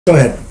Go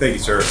ahead. Thank you,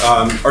 sir.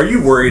 Are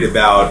you worried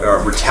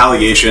about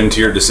retaliation to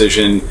your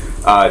decision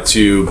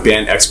to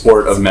ban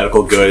export of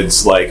medical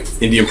goods, like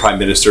Indian Prime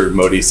Minister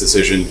Modi's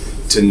decision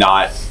to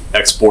not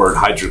export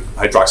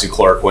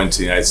hydroxychloroquine to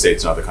the United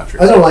States and other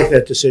countries? I don't like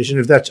that decision.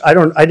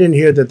 I didn't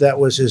hear that that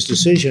was his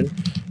decision.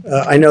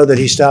 I know that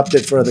he stopped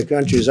it for other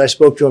countries. I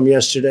spoke to him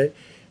yesterday.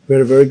 We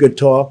had a very good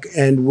talk,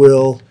 and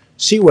we'll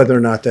see whether or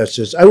not that's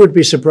his. I would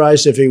be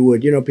surprised if he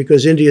would,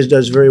 because India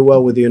does very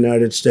well with the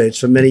United States.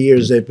 For many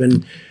years, they've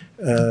been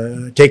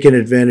taking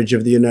advantage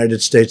of the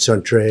United States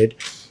on trade.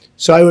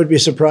 So I would be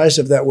surprised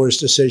if that were his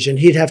decision.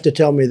 He'd have to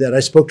tell me that. I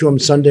spoke to him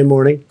Sunday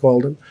morning,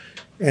 called him,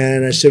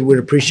 and I said, we'd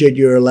appreciate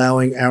your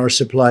allowing our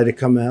supply to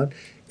come out.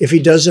 If he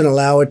doesn't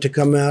allow it to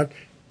come out,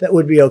 that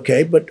would be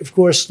okay. But of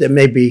course, there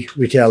may be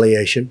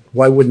retaliation.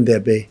 Why wouldn't there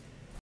be?